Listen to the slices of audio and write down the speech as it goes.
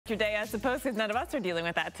your day, I suppose, because none of us are dealing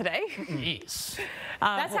with that today. Jeez.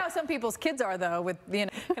 That's how some people's kids are, though, with, can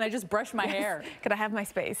I just brush my hair? Could I have my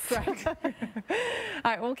space? Right. All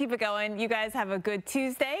right, we'll keep it going. You guys have a good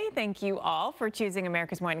Tuesday. Thank you all for choosing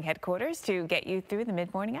America's Morning Headquarters to get you through the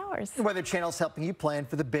mid-morning hours. The Weather Channel's helping you plan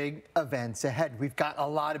for the big events ahead. We've got a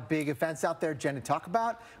lot of big events out there, Jen, to talk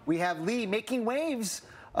about. We have Lee making waves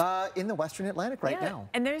in the Western Atlantic right now.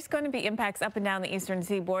 And there's going to be impacts up and down the eastern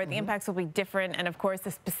seaboard. The impacts will be different, and of course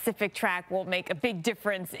the specific track will make a big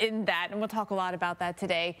difference in that, and we'll talk a lot about that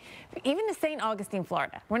today. Even to St. Augustine,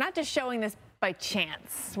 Florida. We're not just showing this by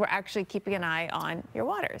chance. We're actually keeping an eye on your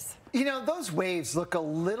waters. You know, those waves look a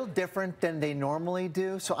little different than they normally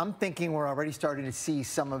do, so I'm thinking we're already starting to see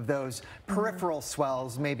some of those peripheral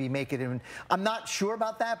swells maybe make it in. I'm not sure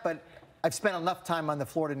about that, but I've spent enough time on the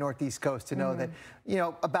Florida Northeast coast to know that,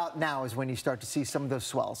 about now is when you start to see some of those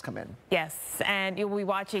swells come in. Yes, and you'll be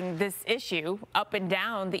watching this issue up and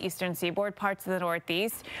down the eastern seaboard, parts of the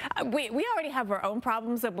Northeast. We already have our own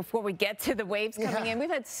problems, so before we get to the waves coming in,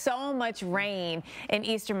 we've had so much rain in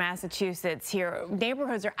eastern Massachusetts here.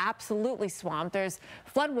 Neighborhoods are absolutely swamped. There's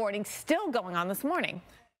flood warnings still going on this morning.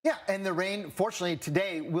 Yeah, and the rain, fortunately,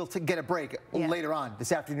 today we'll get a break later on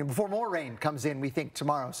this afternoon before more rain comes in, we think,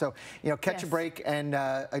 tomorrow. So, catch a break and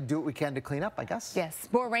do what we can to clean up, I guess. Yes,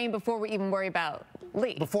 more rain before we even worry about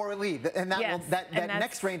Lee. Before we leave. And that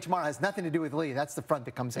next rain tomorrow has nothing to do with Lee. That's the front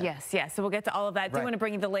that comes in. Yes. So we'll get to all of that. I do want to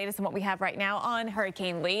bring you the latest on what we have right now on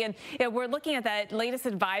Hurricane Lee. And we're looking at that latest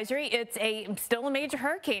advisory. It's still a major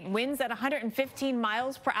hurricane. Winds at 115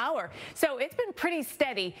 miles per hour. So it's been pretty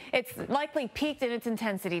steady. It's likely peaked in its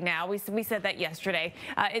intensity now. We said that yesterday.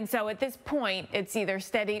 And so at this point, it's either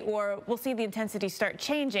steady or we'll see the intensity start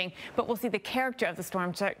changing, but we'll see the character of the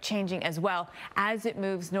storm start changing as well as it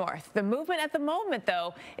moves north. The movement at the moment,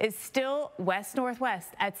 though, is still west-northwest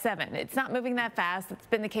at 7. It's not moving that fast. It's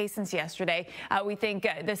been the case since yesterday. We think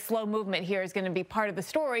the slow movement here is going to be part of the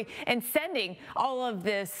story and sending all of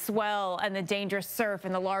this swell and the dangerous surf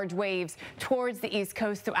and the large waves towards the East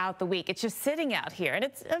Coast throughout the week. It's just sitting out here, and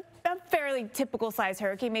it's a fairly typical size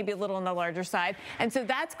hurricane, maybe a little on the larger side. And so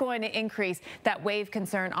that's going to increase that wave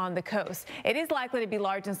concern on the coast. It is likely to be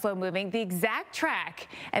large and slow moving. The exact track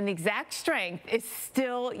and the exact strength is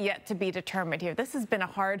still yet to be determined here. This has been a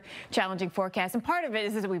hard, challenging forecast. And part of it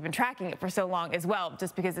is that we've been tracking it for so long as well,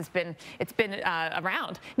 just because it's been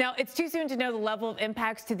around. Now, it's too soon to know the level of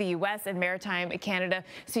impacts to the U.S. and maritime Canada,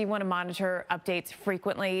 so you want to monitor updates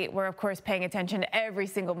frequently. We're, of course, paying attention to every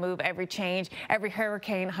single move, every change, every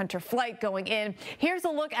hurricane hunter flight going in. Here's a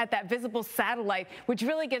look at that visible satellite, which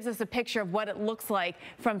really gives us a picture of what it looks like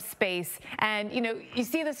from space. And, you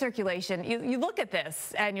see the circulation. You look at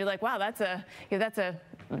this and you're like, wow, that's a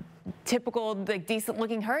typical, decent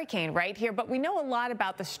looking hurricane right here. But we know a lot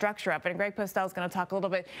about the structure of it, and Greg Postel is going to talk a little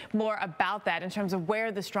bit more about that in terms of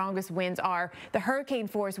where the strongest winds are. The hurricane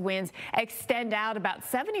force winds extend out about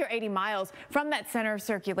 70 or 80 miles from that center of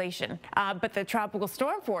circulation. But the tropical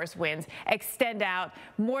storm force winds extend out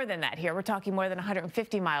more than that here. We're talking more than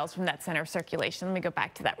 150 miles from that center of circulation. Let me go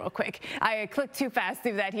back to that real quick. I clicked too fast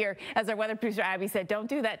through that here. As our weather producer Abby said, don't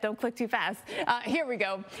do that. Don't click too fast. Here we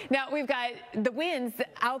go. Now we've got the winds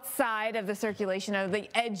outside of the circulation of the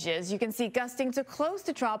edges. You can see gusting to close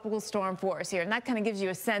to tropical storm force here, and that kind of gives you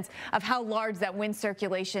a sense of how large that wind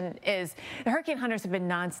circulation is. The hurricane hunters have been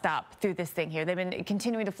nonstop through this thing here. They've been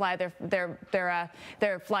continuing to fly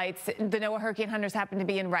their flights. The NOAA hurricane hunters happen to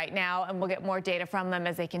be in right now, and we'll get more data from them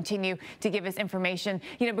as they continue to give us information.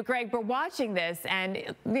 But Greg, we're watching this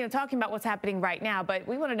and talking about what's happening right now, but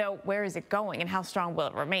we want to know, where is it going and how strong will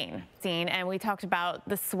it remain? And we talked about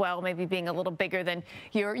the swell maybe being a little bigger than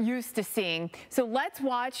you're used to seeing. So let's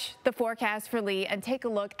watch the forecast for Lee and take a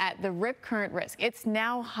look at the rip current risk. It's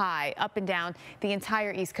now high up and down the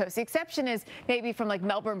entire East Coast. The exception is maybe from like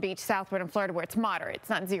Melbourne Beach southward in Florida, where it's moderate. It's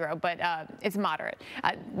not zero, but it's moderate.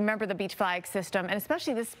 Remember the beach flag system, and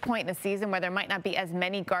especially this point in the season where there might not be as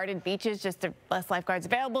many guarded beaches, just less lifeguards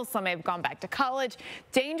available. Some may have gone back to college.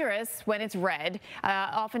 Dangerous when it's red.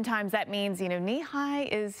 Oftentimes that means, knee high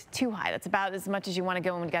is too high. That's about as much as you want to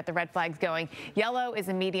go when you got the red flags going. Yellow is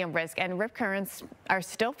a medium risk, and rip currents are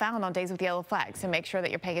still found on days with yellow flags, so make sure that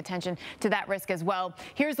you're paying attention to that risk as well.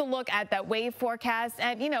 Here's a look at that wave forecast,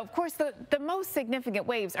 and of course the most significant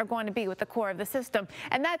waves are going to be with the core of the system,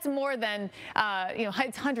 and that's more than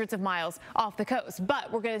it's hundreds of miles off the coast.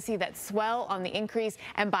 But we're going to see that swell on the increase,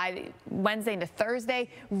 and by Wednesday into Thursday,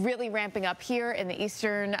 really ramping up here in the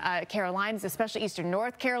eastern Carolinas, especially eastern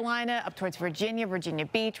North Carolina, up towards Virginia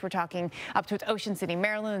Beach. We're talking up towards Ocean City,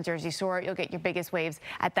 Maryland, and Jersey Shore. You'll get your biggest waves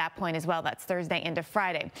at that that point as well. That's Thursday into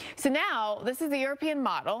Friday. So now this is the European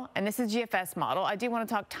model and this is GFS model. I do want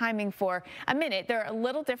to talk timing for a minute. They're a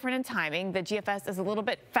little different in timing. The GFS is a little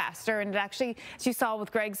bit faster, and it actually, as you saw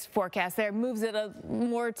with Greg's forecast there, moves it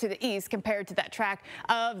more to the east compared to that track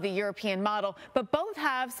of the European model. But both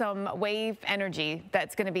have some wave energy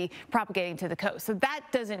that's going to be propagating to the coast. So that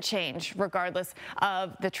doesn't change regardless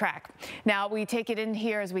of the track. Now we take it in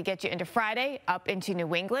here as we get you into Friday, up into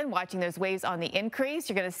New England, watching those waves on the increase.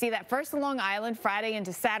 You're going to see that first in Long Island, Friday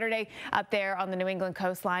into Saturday up there on the New England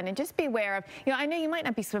coastline. And just be aware of, I know you might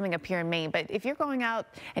not be swimming up here in Maine, but if you're going out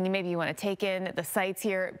and maybe you want to take in the sights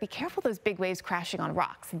here, be careful those big waves crashing on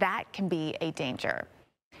rocks. That can be a danger.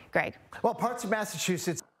 Greg. Well, parts of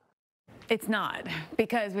Massachusetts. It's not,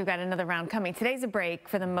 because we've got another round coming. Today's a break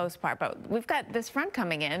for the most part, but we've got this front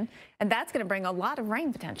coming in, and that's going to bring a lot of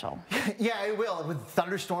rain potential. Yeah, it will, with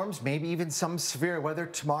thunderstorms, maybe even some severe weather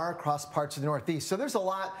tomorrow across parts of the Northeast. So there's a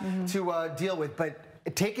lot to deal with, but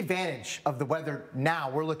take advantage of the weather now.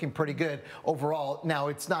 We're looking pretty good overall. Now,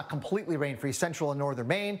 it's not completely rain-free. Central and northern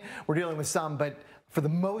Maine, we're dealing with some, but for the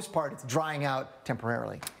most part, it's drying out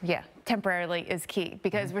temporarily. Yeah, temporarily is key,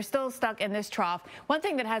 because we're still stuck in this trough. One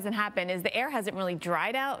thing that hasn't happened is the air hasn't really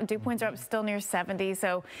dried out. Dew points are up still near 70.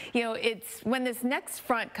 So, it's when this next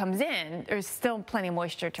front comes in, there's still plenty of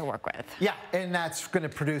moisture to work with. Yeah, and that's going to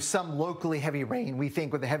produce some locally heavy rain, we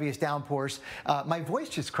think, with the heaviest downpours. My voice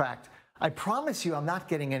just cracked. I promise you I'm not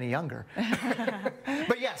getting any younger.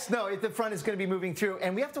 But yes, no, the front is going to be moving through,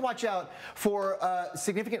 and we have to watch out for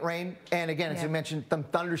significant rain. And again, as you mentioned, some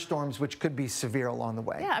thunderstorms, which could be severe along the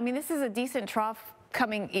way. Yeah, I mean, this is a decent trough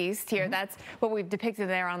coming east here. That's what we've depicted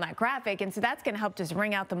there on that graphic. And so that's going to help just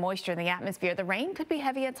wring out the moisture in the atmosphere. The rain could be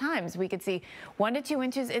heavy at times. We could see 1 to 2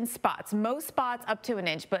 inches in spots. Most spots up to 1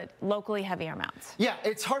 inch, but locally heavier amounts. Yeah,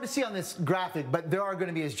 it's hard to see on this graphic, but there are going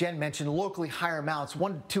to be, as Jen mentioned, locally higher amounts,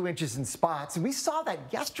 1 to 2 inches in spots. And we saw that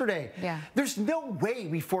yesterday. Yeah. There's no way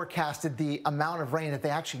we forecasted the amount of rain that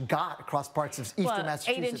they actually got across parts of eastern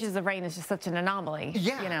Massachusetts. 8 inches of rain is just such an anomaly.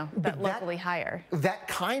 Yeah, that locally higher. That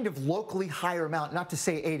kind of locally higher amount, not to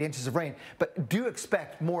say 8 inches of rain, but do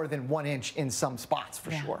expect more than 1 inch in some spots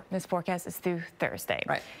for sure. This forecast is through Thursday.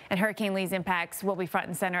 Right. And Hurricane Lee's impacts will be front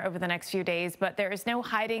and center over the next few days, but there is no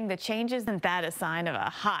hiding the changes, and that is a sign of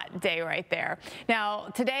a hot day right there. Now,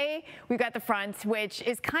 today we've got the front, which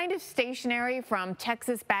is kind of stationary from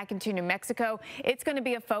Texas back into New Mexico. It's going to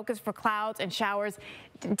be a focus for clouds and showers.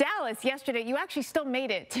 Dallas yesterday, you actually still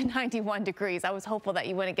made it to 91 degrees. I was hopeful that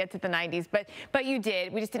you wouldn't get to the 90s, but you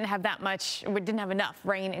did. We just didn't have that much, we didn't have enough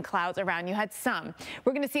rain and clouds around. You had some.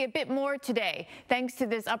 We're going to see a bit more today, thanks to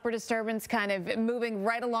this upper disturbance kind of moving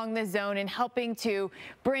right along this zone and helping to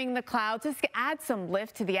bring the clouds, just add some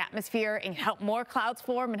lift to the atmosphere and help more clouds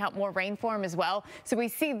form and help more rain form as well. So we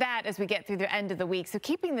see that as we get through the end of the week. So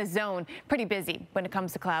keeping the zone pretty busy when it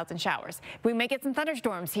comes to clouds and showers. We may get some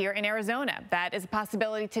thunderstorms here in Arizona. That is a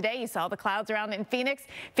possibility today. You saw the clouds around in Phoenix.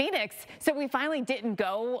 So we finally didn't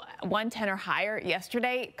go 110 or higher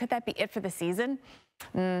yesterday. Could that be it for the season?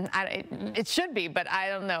 It should be, but I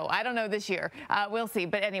don't know. I don't know this year. We'll see.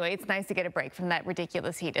 But anyway, it's nice to get a break from that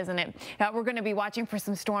ridiculous heat, isn't it? We're going to be watching for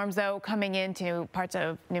some storms, though, coming into parts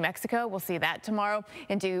of New Mexico. We'll see that tomorrow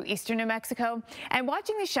into eastern New Mexico. And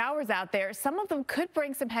watching the showers out there, some of them could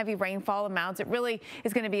bring some heavy rainfall amounts. It really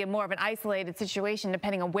is going to be more of an isolated situation,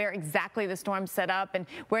 depending on where exactly the storm's set up and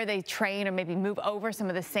where they train or maybe move over some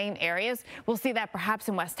of the same areas. We'll see that perhaps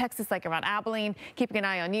in West Texas, like around Abilene. Keeping an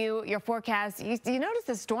eye on your forecast. You notice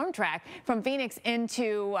the storm track from Phoenix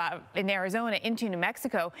into in Arizona into New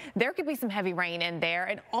Mexico. There could be some heavy rain in there,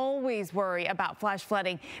 and always worry about flash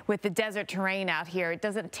flooding with the desert terrain out here. It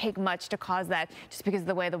doesn't take much to cause that, just because of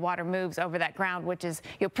the way the water moves over that ground, which is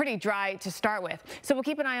pretty dry to start with. So we'll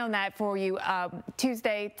keep an eye on that for you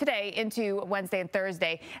Tuesday, today into Wednesday and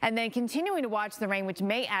Thursday, and then continuing to watch the rain, which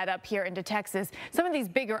may add up here into Texas. Some of these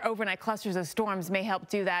bigger overnight clusters of storms may help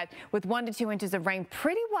do that, with 1 to 2 inches of rain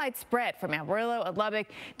pretty widespread from Amarillo and Lubbock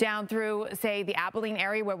down through, say, the Abilene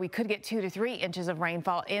area, where we could get 2 to 3 inches of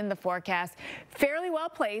rainfall in the forecast. Fairly well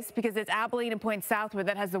placed, because it's Abilene and points southward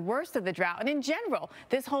that has the worst of the drought. And in general,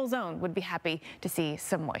 this whole zone would be happy to see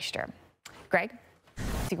some moisture. Greg,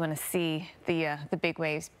 you want to see the big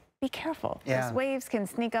waves? Be careful. Yeah. Those waves can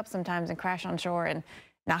sneak up sometimes and crash on shore and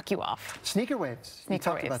knock you off. Sneaker waves. We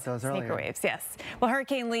talked about those earlier. Sneaker waves, yes. Well,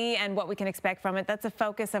 Hurricane Lee and what we can expect from it, that's a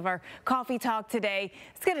focus of our coffee talk today.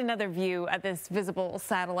 Let's get another view at this visible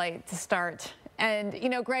satellite to start. And,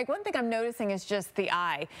 Greg, one thing I'm noticing is just the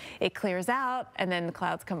eye. It clears out, and then the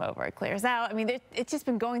clouds come over. It clears out. I mean, it's just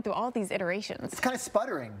been going through all these iterations. It's kind of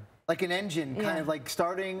sputtering. like an engine, kind of like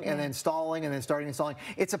starting and then stalling and then starting and stalling.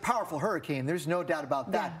 It's a powerful hurricane. There's no doubt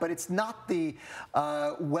about that. But it's not the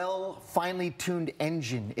finely tuned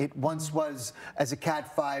engine it once was as a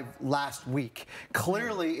Cat 5 last week.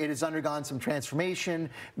 Clearly, it has undergone some transformation.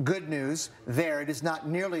 Good news there. It is not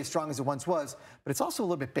nearly as strong as it once was, but it's also a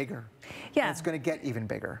little bit bigger. Yeah. And it's going to get even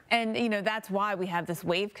bigger. And, you know, that's why we have this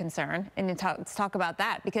wave concern. And let's talk about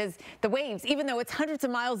that, because the waves, even though it's hundreds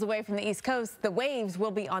of miles away from the East Coast, the waves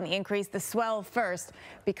will be on the increase, the swell first,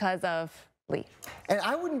 because of Lee. And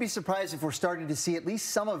I wouldn't be surprised if we're starting to see at least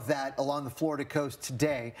some of that along the Florida coast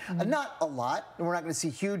today. Not a lot, and we're not going to see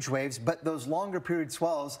huge waves, but those longer period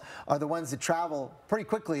swells are the ones that travel pretty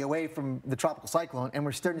quickly away from the tropical cyclone, and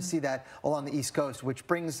we're starting to see that along the East Coast, which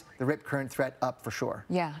brings the rip current threat up for sure.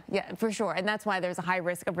 Yeah, for sure. And that's why there's a high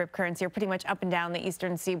risk of rip currents here pretty much up and down the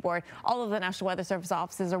eastern seaboard. All of the National Weather Service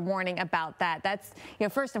offices are warning about that. That's, you know,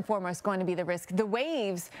 first and foremost going to be the risk. The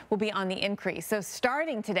waves will be on the increase. So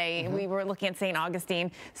starting today, we were looking at St.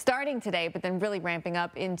 Augustine starting today, but then really ramping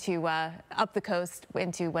up into up the coast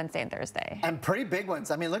into Wednesday and Thursday. And pretty big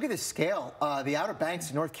ones. I mean, look at this scale. The Outer Banks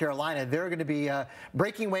in North Carolina, they're going to be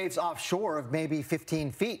breaking waves offshore of maybe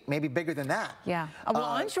 15 feet, maybe bigger than that. Yeah. Well,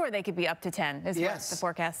 onshore they could be up to 10 is what the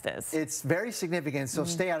forecast is. It's very significant, so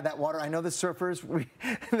stay out of that water. I know the surfers,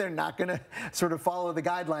 they're not going to sort of follow the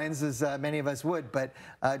guidelines as many of us would, but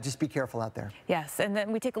just be careful out there. Yes, and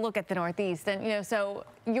then we take a look at the Northeast, and, you know, so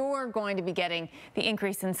you're going to be getting the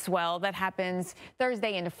increase in swell that happens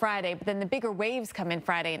Thursday into Friday, but then the bigger waves come in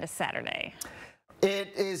Friday into Saturday.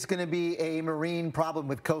 It is going to be a marine problem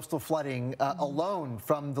with coastal flooding alone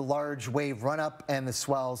from the large wave run-up and the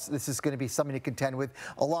swells. This is going to be something to contend with,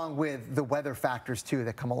 along with the weather factors, too,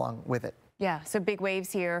 that come along with it. Yeah, so big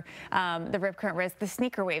waves here, the rip current risk, the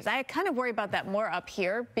sneaker waves. I kind of worry about that more up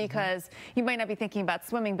here because you might not be thinking about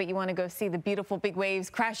swimming, but you want to go see the beautiful big waves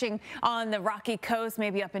crashing on the rocky coast,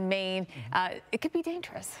 maybe up in Maine. It could be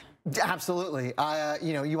dangerous. Absolutely.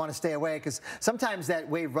 You know, you want to stay away because sometimes that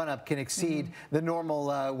wave run-up can exceed the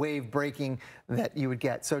normal wave breaking that you would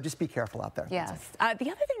get. So just be careful out there. Yes. The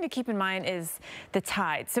other thing to keep in mind is the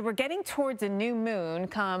tide. So we're getting towards a new moon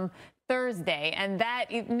come Thursday, and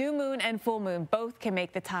that new moon and full moon both can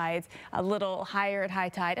make the tides a little higher at high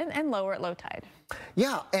tide and lower at low tide.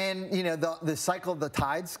 Yeah, and you know the cycle of the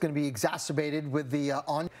tides is going to be exacerbated with the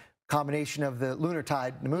combination of the lunar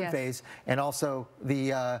tide, the moon phase, and also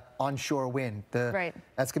the onshore wind.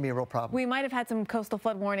 That's going to be a real problem. We might have had some coastal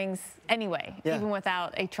flood warnings anyway, even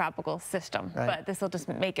without a tropical system, but this will just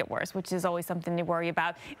make it worse, which is always something to worry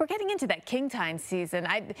about. We're getting into that king tide season.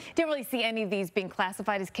 I didn't really see any of these being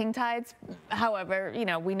classified as king tides. However, you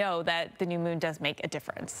know, we know that the new moon does make a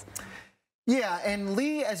difference. Yeah, and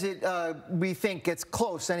Lee, as it we think gets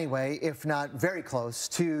close anyway, if not very close,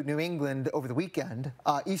 to New England over the weekend,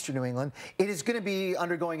 eastern New England, it is going to be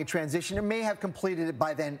undergoing a transition, and may have completed it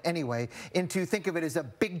by then anyway, into, think of it as a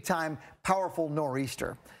big-time, powerful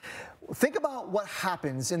nor'easter. Think about what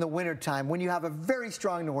happens in the wintertime when you have a very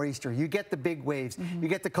strong nor'easter. You get the big waves, you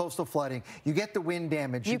get the coastal flooding, you get the wind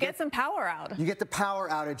damage. You get some power out. You get the power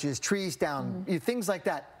outages, trees down, things like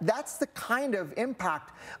that. That's the kind of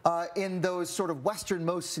impact in those sort of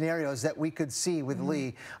westernmost scenarios that we could see with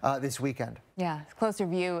Lee this weekend. Yeah, it's a closer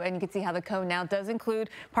view, and you can see how the cone now does include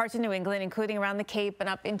parts of New England, including around the Cape and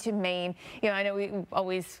up into Maine. You know, I know we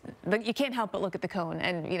always, you can't help but look at the cone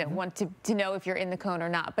and, you know, want to know if you're in the cone or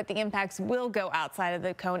not, but the impacts will go outside of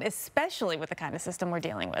the cone, especially with the kind of system we're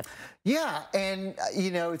dealing with. Yeah, and,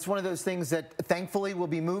 you know, it's one of those things that thankfully will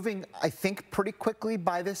be moving, I think, pretty quickly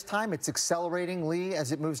by this time. It's accelerating Lee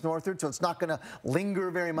as it moves northward, so it's not going to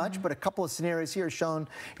linger very much, but a couple of scenarios here shown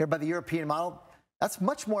here by the European model. That's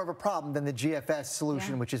much more of a problem than the GFS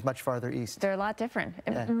solution, which is much farther east. They're a lot different.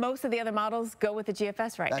 Most of the other models go with the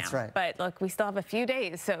GFS right now. That's right. But look, we still have a few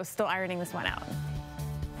days, so still ironing this one out.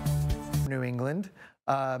 New England.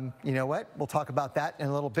 You know what? We'll talk about that in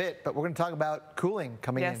a little bit, but we're going to talk about cooling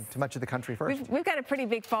coming into much of the country first. We've got a pretty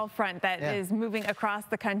big fall front that is moving across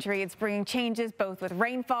the country. It's bringing changes both with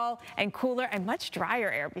rainfall and cooler and much drier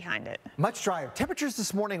air behind it. Much drier. Temperatures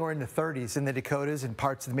this morning were in the 30s in the Dakotas and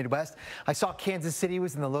parts of the Midwest. I saw Kansas City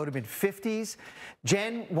was in the low to mid 50s.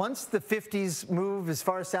 Jen, once the 50s move as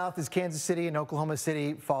far south as Kansas City and Oklahoma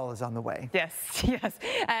City, fall is on the way. Yes, yes.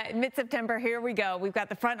 Mid-September, here we go. We've got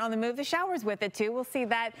the front on the move, the showers with it too. We'll see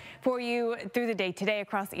that for you through the day today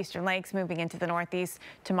across the eastern lakes, moving into the Northeast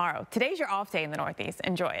tomorrow. Today's your off day in the Northeast.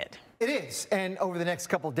 Enjoy it. It is, and over the next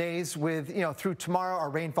couple days with, you know, through tomorrow, our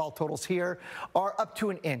rainfall totals here are up to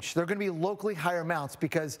an inch. They're going to be locally higher amounts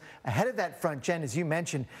because ahead of that front, Jen, as you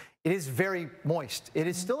mentioned, It is very moist. It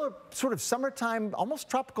is still a sort of summertime,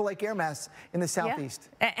 almost tropical-like air mass in the southeast.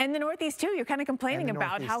 Yeah. And the northeast, too. You're kind of complaining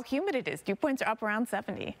about how humid it is. Dew points are up around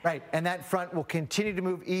 70. Right, and that front will continue to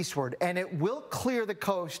move eastward, and it will clear the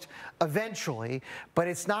coast eventually, but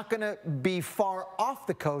it's not going to be far off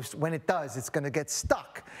the coast. When it does, it's going to get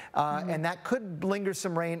stuck, and that could linger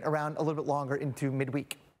some rain around a little bit longer into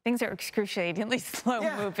midweek. Things are excruciatingly slow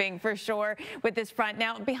moving for sure with this front.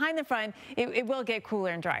 Now, behind the front, it will get cooler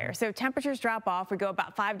and drier. So temperatures drop off. We go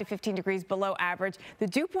about 5 to 15 degrees below average. The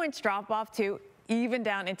dew points drop off too, even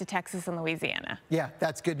down into Texas and Louisiana. Yeah,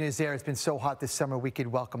 that's good news there. It's been so hot this summer, we could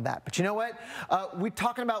welcome that. But you know what? We're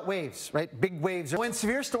talking about waves, right? Big waves. When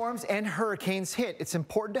severe storms and hurricanes hit, it's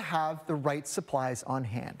important to have the right supplies on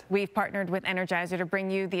hand. We've partnered with Energizer to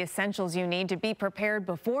bring you the essentials you need to be prepared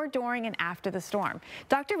before, during, and after the storm.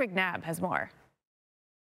 Dr. McNabb has more.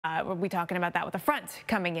 We'll be talking about that with the front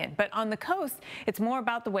coming in. But on the coast, it's more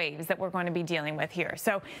about the waves that we're going to be dealing with here.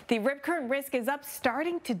 So the rip current risk is up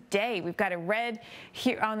starting today. We've got a red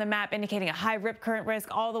here on the map indicating a high rip current risk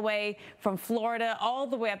all the way from Florida, all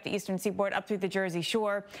the way up the eastern seaboard, up through the Jersey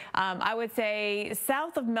Shore. I would say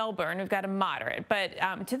south of Melbourne, we've got a moderate.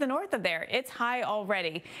 But to the north of there, it's high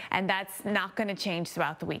already. And that's not going to change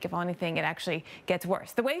throughout the week. If anything, it actually gets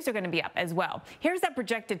worse. The waves are going to be up as well. Here's that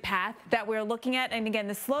projected path that we're looking at. And again,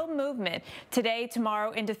 the slow movement today,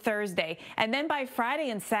 tomorrow into Thursday, and then by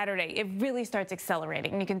Friday and Saturday it really starts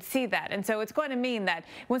accelerating, and you can see that. And so it's going to mean that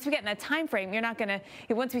once we get in that time frame, you're not going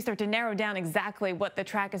to, once we start to narrow down exactly what the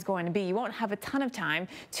track is going to be, you won't have a ton of time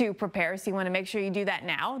to prepare. So you want to make sure you do that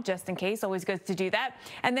now, just in case. Always good to do that.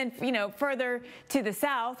 And then, you know, further to the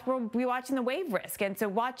south, we'll be watching the wave risk, and so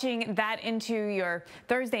watching that into your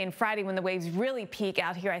Thursday and Friday when the waves really peak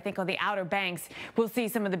out here. I think on the Outer Banks we'll see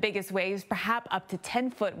some of the biggest waves, perhaps up to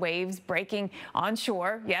 10-foot waves breaking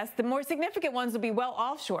onshore. Yes, the more significant ones will be well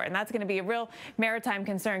offshore, and that's going to be a real maritime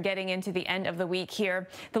concern getting into the end of the week here.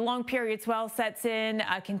 The long period swell sets in,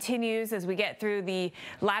 continues as we get through the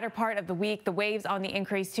latter part of the week. The waves on the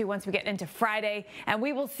increase too once we get into Friday, and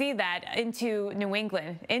we will see that into New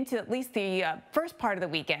England, into at least the first part of the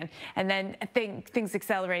weekend, and then things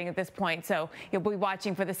accelerating at this point. So you'll be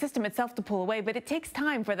watching for the system itself to pull away, but it takes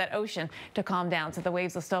time for that ocean to calm down, so the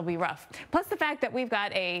waves will still be rough. Plus the fact that we've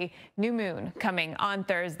got a new moon coming on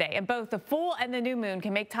Thursday, and both the full and the new moon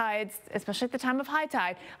can make tides, especially at the time of high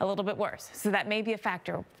tide, a little bit worse. So that may be a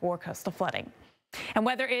factor for coastal flooding. And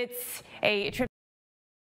whether it's a trip